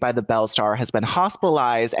the Saved by the Bell star has been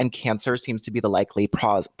hospitalized and cancer seems to be the likely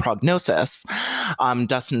prognosis.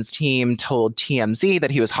 Dustin's team told TMZ that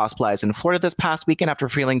he was hospitalized in Florida this past weekend after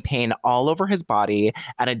feeling pain all over his body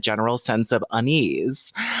and a general sense of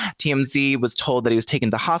unease. TMZ was told that he was taken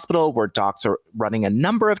to the hospital where docs are running a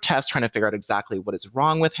number of tests trying to figure out exactly what is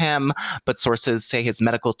wrong with him, but sources say his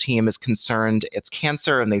medical team is concerned it's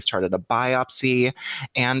cancer and they started a biopsy,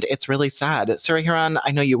 and it's really sad. Sarah Huron,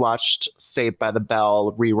 I know you watched Saved by the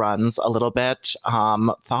Bell reruns a little bit.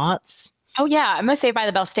 Thoughts? Oh, yeah. I'm a Saved by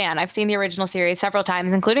the Bell stan. I've seen the original series several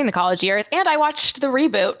times, including the college years, and I watched the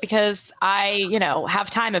reboot because I, have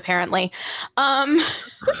time apparently.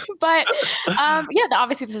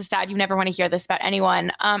 Obviously this is sad. You never want to hear this about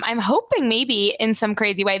anyone. I'm hoping maybe in some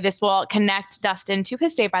crazy way this will connect Dustin to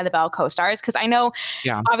his Saved by the Bell co-stars, because I know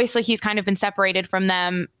obviously he's kind of been separated from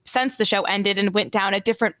them since the show ended and went down a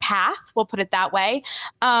different path. We'll put it that way.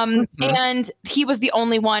 And he was the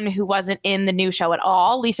only one who wasn't in the new show at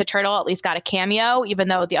all. Lisa Turtle at least got a cameo, even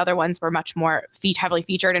though the other ones were much more heavily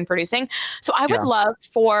featured in producing. So I would love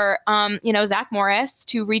for, Zach Morris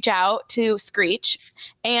to reach out to Screech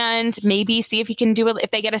and maybe see if he can do it.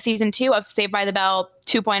 If they get a season 2 of Saved by the Bell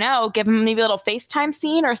 2.0, give him maybe a little FaceTime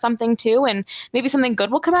scene or something too. And maybe something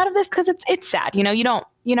good will come out of this, because it's sad. You don't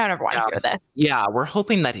ever want to hear this. Yeah, we're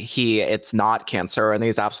hoping that it's not cancer and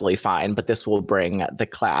he's absolutely fine, but this will bring the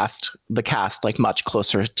cast like much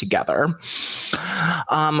closer together.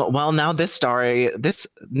 Well, now this story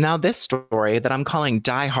that I'm calling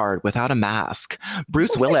Die Hard Without a Mask.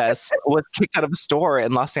 Bruce Willis was kicked out of a store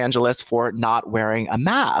in Los Angeles for not wearing a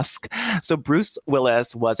mask. So Bruce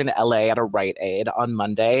Willis was in LA at a Rite Aid on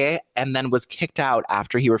Monday and then was kicked out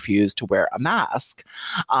after he refused to wear a mask.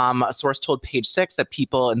 A source told Page Six that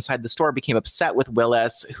people inside the store became upset with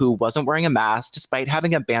Willis, who wasn't wearing a mask despite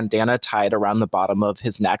having a bandana tied around the bottom of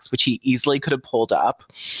his neck, which he easily could have pulled up.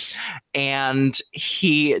 And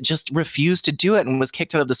he just refused to do it and was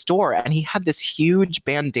kicked out of the store. And he had this huge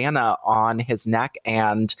bandana on his neck,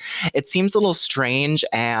 and it seems a little strange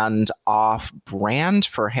and off-brand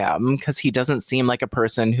for him because he doesn't seem like a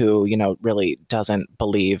person who, really doesn't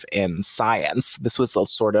believe in science. This was a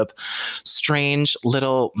sort of strange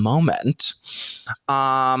little moment.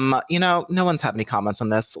 No one's have any comments on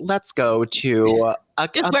this. Let's go to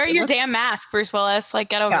just wear your damn mask, Bruce Willis. Like,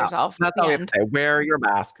 get over yourself. That's all we have to say. Wear your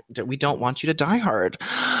mask. We don't want you to die hard.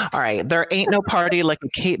 All right. There ain't no party like a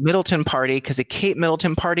Kate Middleton party, because a Kate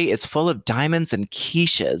Middleton party is full of diamonds and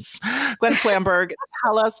quiches. Gwen Flamberg,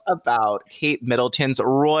 tell us about Kate Middleton's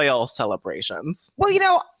royal celebrations.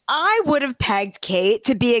 Well, I would have pegged Kate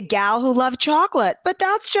to be a gal who loved chocolate, but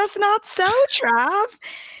that's just not so, Trav.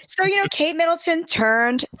 So, Kate Middleton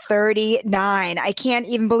turned 39. I can't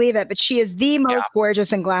even believe it, but she is the most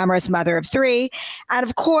gorgeous and glamorous mother of 3. And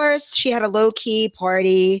of course, she had a low-key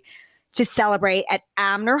party to celebrate at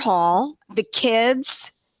Amner Hall. The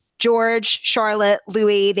kids, George, Charlotte,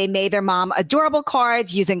 Louis, they made their mom adorable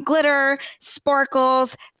cards using glitter,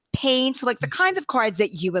 sparkles, paint, like the kinds of cards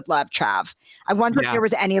that you would love, Trav. I wonder if there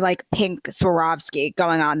was any pink Swarovski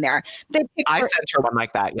going on there. I sent her one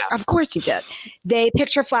like that, yeah. Of course you did. They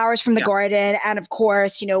picked her flowers from the garden. And of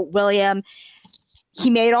course, William, he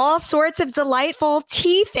made all sorts of delightful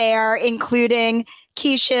tea fare, including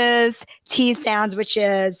quiches, tea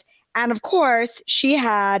sandwiches. And of course, she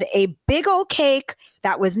had a big old cake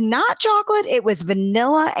that was not chocolate. It was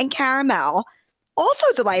vanilla and caramel. Also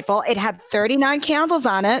delightful. It had 39 candles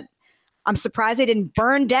on it. I'm surprised they didn't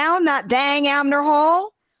burn down that dang Amner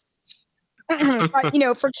Hall.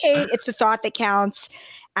 But, for Kate, it's the thought that counts.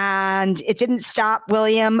 And it didn't stop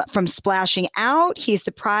William from splashing out. He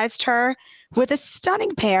surprised her with a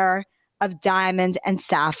stunning pair of diamond and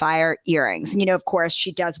sapphire earrings. And, of course,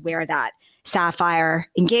 she does wear that sapphire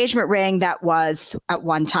engagement ring that was at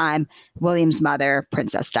one time William's mother,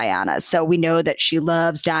 Princess Diana. So we know that she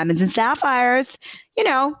loves diamonds and sapphires.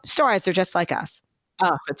 Stars, they're just like us.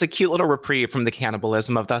 Oh, it's a cute little reprieve from the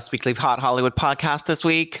cannibalism of the Us Weekly Hot Hollywood podcast this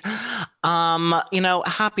week.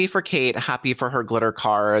 Happy for Kate, happy for her glitter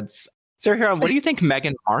cards. Sarah Huron, what do you think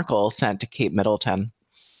Meghan Markle sent to Kate Middleton?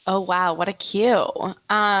 Oh, wow. What a cue.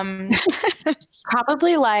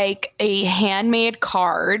 Probably like a handmade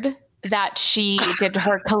card that she did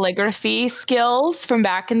her calligraphy skills from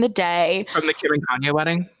back in the day. From the Kim and Kanye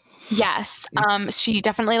wedding? Yes. She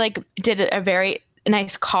definitely did a very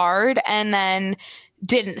nice card, and then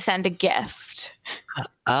didn't send a gift.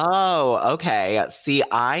 Oh, okay. See,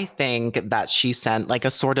 I think that she sent like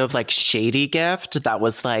a sort of like shady gift that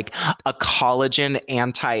was like a collagen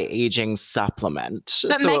anti-aging supplement.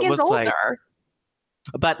 But So it Megan's was like, older.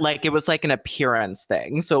 but like it was like an appearance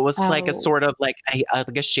thing. So it was like a Oh. sort of like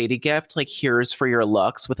a shady gift, like here's for your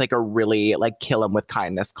looks with like a really like kill 'em with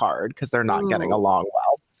kindness card because they're not getting Ooh. along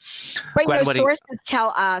well. But Gwen, what do you- sources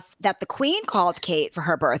tell us that the Queen called Kate for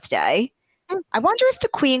her birthday. I wonder if the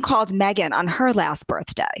Queen called Meghan on her last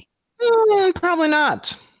birthday. Probably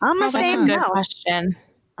not. I'm gonna Probably say That's a good no. question.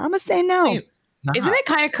 I'm gonna say no. Isn't it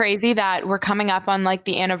kind of crazy that we're coming up on like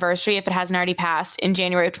the anniversary, if it hasn't already passed, in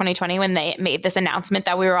January of 2020 when they made this announcement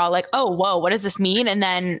that we were all like, oh, whoa, what does this mean? And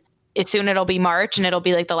then it'll be March and it'll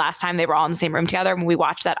be like the last time they were all in the same room together when we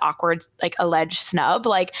watched that awkward, like alleged snub.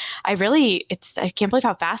 Like I can't believe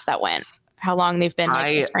how fast that went. How long they've been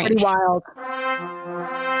like Pretty wild.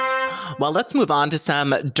 Well, let's move on to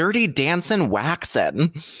some dirty dancing waxing.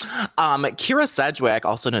 Kira Sedgwick,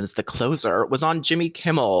 also known as The Closer, was on Jimmy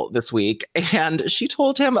Kimmel this week, and she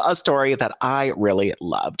told him a story that I really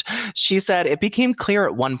loved. She said, it became clear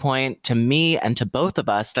at one point to me and to both of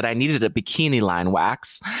us that I needed a bikini line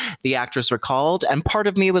wax. The actress recalled, and part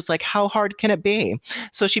of me was like, how hard can it be?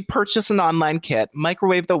 So she purchased an online kit,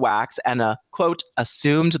 microwaved the wax, and quote,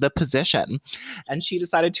 assumed the position. And she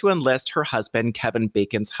decided to enlist her husband, Kevin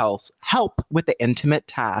Bacon's help with the intimate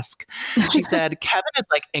task. She said, Kevin is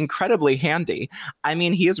like incredibly handy. I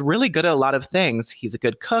mean, he is really good at a lot of things. He's a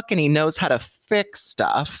good cook and he knows how to fix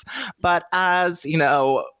stuff. But as, you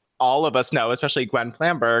know, all of us know, especially Gwen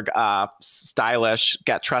Flamberg, stylish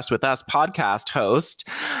Get Trust With Us podcast host,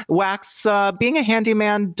 wax, being a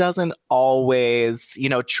handyman doesn't always, you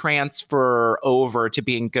know, transfer over to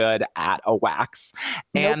being good at a wax.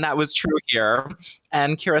 Nope. And that was true here.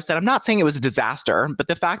 And Kira said, I'm not saying it was a disaster, but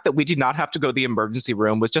the fact that we did not have to go to the emergency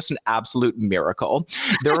room was just an absolute miracle.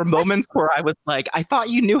 There were moments where I was like, I thought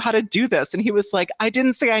you knew how to do this. And he was like, I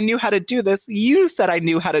didn't say I knew how to do this. You said I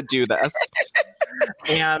knew how to do this.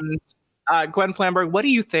 And Gwen Flamberg, what do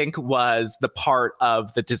you think was the part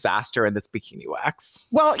of the disaster in this bikini wax?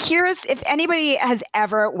 Well, if anybody has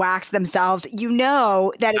ever waxed themselves, you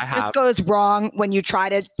know that it just goes wrong when you try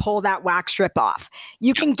to pull that wax strip off.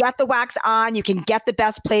 You can get the wax on, you can get the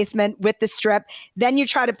best placement with the strip, then you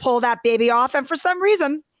try to pull that baby off, and for some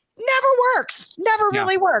reason, never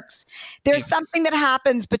really works. There's something that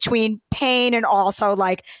happens between pain and also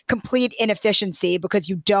like complete inefficiency because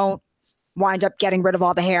you don't wind up getting rid of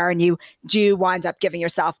all the hair and you do wind up giving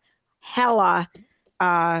yourself hella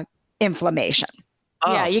inflammation.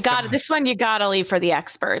 Yeah, you got it. This one you got to leave for the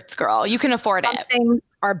experts, girl. You can afford it. Things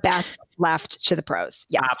are best left to the pros.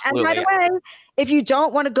 Yes. Absolutely. And by the way, if you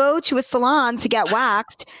don't want to go to a salon to get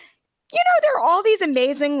waxed, you know, there are all these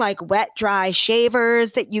amazing like wet, dry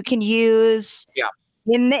shavers that you can use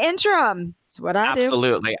in the interim. That's what I do.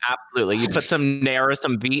 Absolutely. You put some Nair or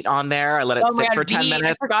some Veet on there. I let it sit for 10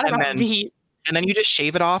 minutes. I forgot about Veet. And then you just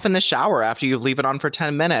shave it off in the shower after you leave it on for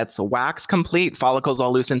 10 minutes. Wax complete, follicles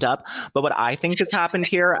all loosened up. But what I think has happened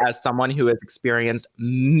here, as someone who has experienced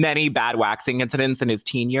many bad waxing incidents in his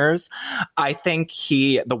teen years, I think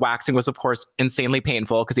the waxing was, of course, insanely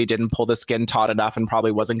painful because he didn't pull the skin taut enough and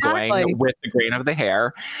probably wasn't going with the grain of the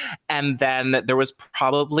hair. And then there was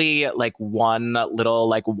probably like one little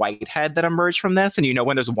like whitehead that emerged from this. And you know,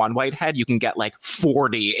 when there's one whitehead, you can get like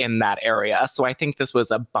 40 in that area. So I think this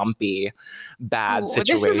was a bumpy, bad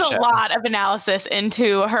situation. This is a lot of analysis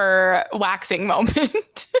into her waxing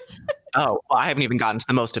moment. Oh, well, I haven't even gotten to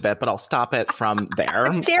the most of it, but I'll stop it from there.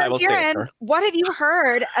 Sarah Kieran, what have you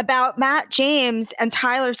heard about Matt James and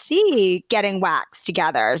Tyler C getting waxed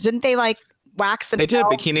together? Didn't they like wax themselves? They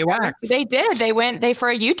did bikini wax. They did. They for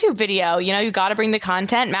a YouTube video. You know, you got to bring the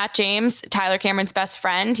content. Matt James, Tyler Cameron's best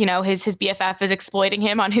friend, you know, his BFF is exploiting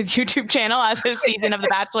him on his YouTube channel as his season of The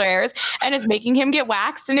Bachelor airs and is making him get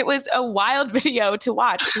waxed. And it was a wild video to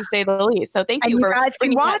watch, to say the least. So thank you for guys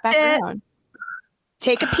can watch it. Around.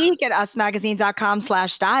 Take a peek at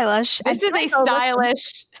usmagazine.com/stylish. This is a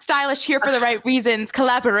stylish here for the right reasons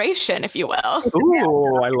collaboration, if you will.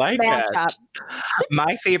 Ooh, I like it.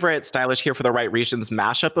 My favorite stylish here for the right reasons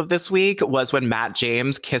mashup of this week was when Matt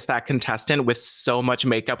James kissed that contestant with so much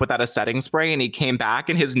makeup without a setting spray, and he came back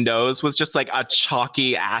and his nose was just like a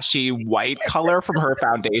chalky, ashy white color from her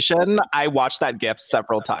foundation. I watched that GIF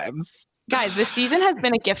several times. Guys, this season has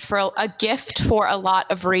been a gift for a lot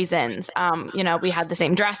of reasons. You know, we had the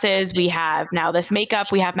same dresses. We have now this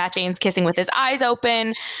makeup. We have Matt James kissing with his eyes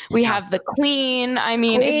open. We have the Queen. I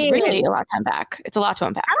mean, it's really a lot to unpack. It's a lot to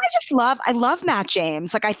unpack. I love Matt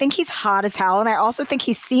James. Like, I think he's hot as hell. And I also think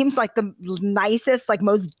he seems like the nicest, like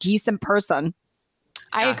most decent person.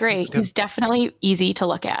 I agree. He's definitely easy to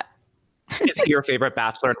look at. Is he your favorite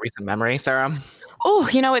Bachelor in recent memory, Sarah? Oh,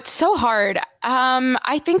 it's so hard.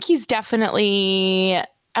 I think he's definitely,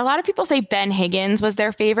 a lot of people say Ben Higgins was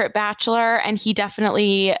their favorite Bachelor, and he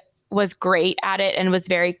definitely was great at it and was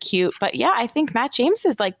very cute. But yeah, I think Matt James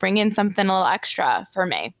is like bringing something a little extra for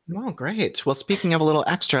me. Oh, great. Well, speaking of a little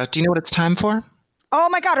extra, do you know what it's time for? Oh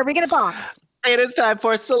my God, are we going to box? It is time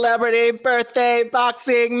for Celebrity Birthday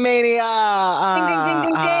Boxing Mania. Ding, ding,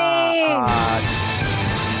 ding, ding, ding.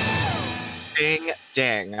 Ding,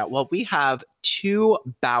 ding. Well, we have 2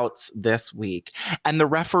 bouts this week. And the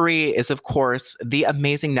referee is, of course, the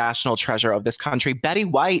amazing national treasure of this country, Betty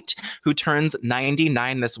White, who turns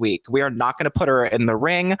 99 this week. We are not going to put her in the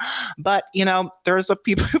ring, but, there's a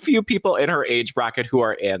few people in her age bracket who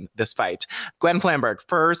are in this fight. Gwen Flamberg,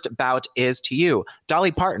 first bout is to you.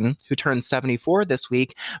 Dolly Parton, who turns 74 this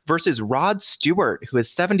week, versus Rod Stewart, who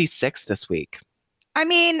is 76 this week. I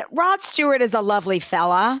mean, Rod Stewart is a lovely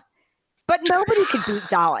fella. But nobody could beat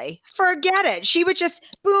Dolly. Forget it. She would just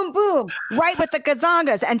boom, boom, right with the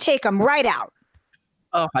gazongas and take them right out.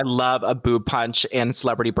 Oh, I love a boob punch in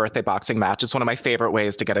celebrity birthday boxing match. It's one of my favorite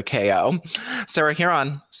ways to get a KO. Sarah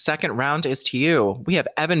Huron, second round is to you. We have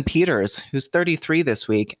Evan Peters, who's 33 this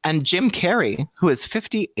week, and Jim Carrey, who is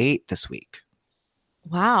 58 this week.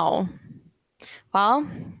 Wow. Well,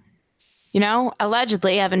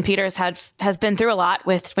 allegedly Evan Peters has been through a lot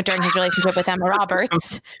during his relationship with Emma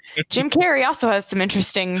Roberts. Jim Carrey also has some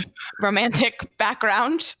interesting romantic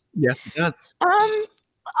background. Yes, he does.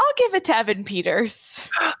 I'll give it to Evan Peters.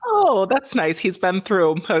 Oh, that's nice. He's been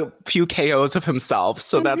through a few KOs of himself,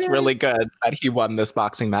 so that's really good that he won this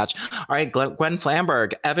boxing match. All right, Gwen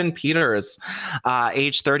Flamberg, Evan Peters,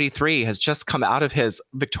 age 33, has just come out of his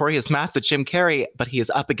victorious match with Jim Carrey, but he is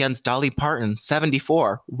up against Dolly Parton,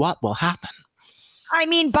 74. What will happen? I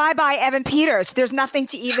mean, bye-bye, Evan Peters. There's nothing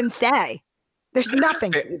to even say. There's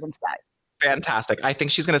nothing to even say. Fantastic. I think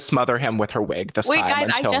she's going to smother him with her wig this time. Wait, guys,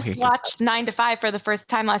 I just watched 9 to 5 for the first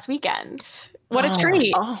time last weekend. What a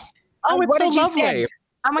treat. Oh, it's so lovely.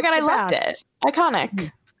 Oh my God, I loved it.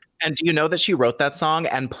 Iconic. And do you know that she wrote that song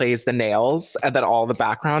and plays the nails, and that all the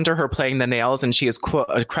background are her playing the nails, and she is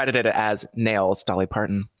credited as Nails, Dolly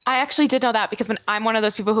Parton? I actually did know that because I'm one of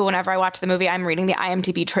those people who, whenever I watch the movie, I'm reading the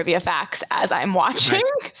IMDb trivia facts as I'm watching.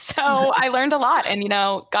 Right. So I learned a lot, and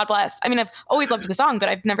God bless. I mean, I've always loved the song, but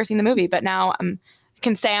I've never seen the movie. But now I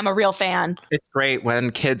can say I'm a real fan. It's great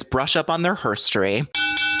when kids brush up on their herstory.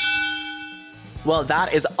 Well,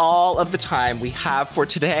 that is all of the time we have for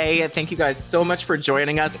today. Thank you guys so much for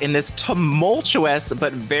joining us in this tumultuous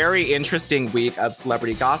but very interesting week of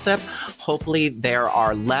celebrity gossip. Hopefully there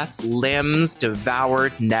are less limbs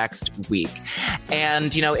devoured next week.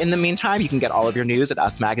 And, in the meantime, you can get all of your news at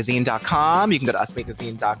usmagazine.com. You can go to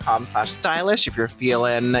usmagazine.com/stylish if you're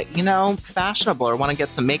feeling, fashionable or want to get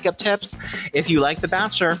some makeup tips. If you like The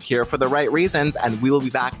Bachelor, here for the right reasons. And we will be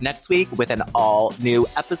back next week with an all new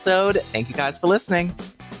episode. Thank you guys for listening.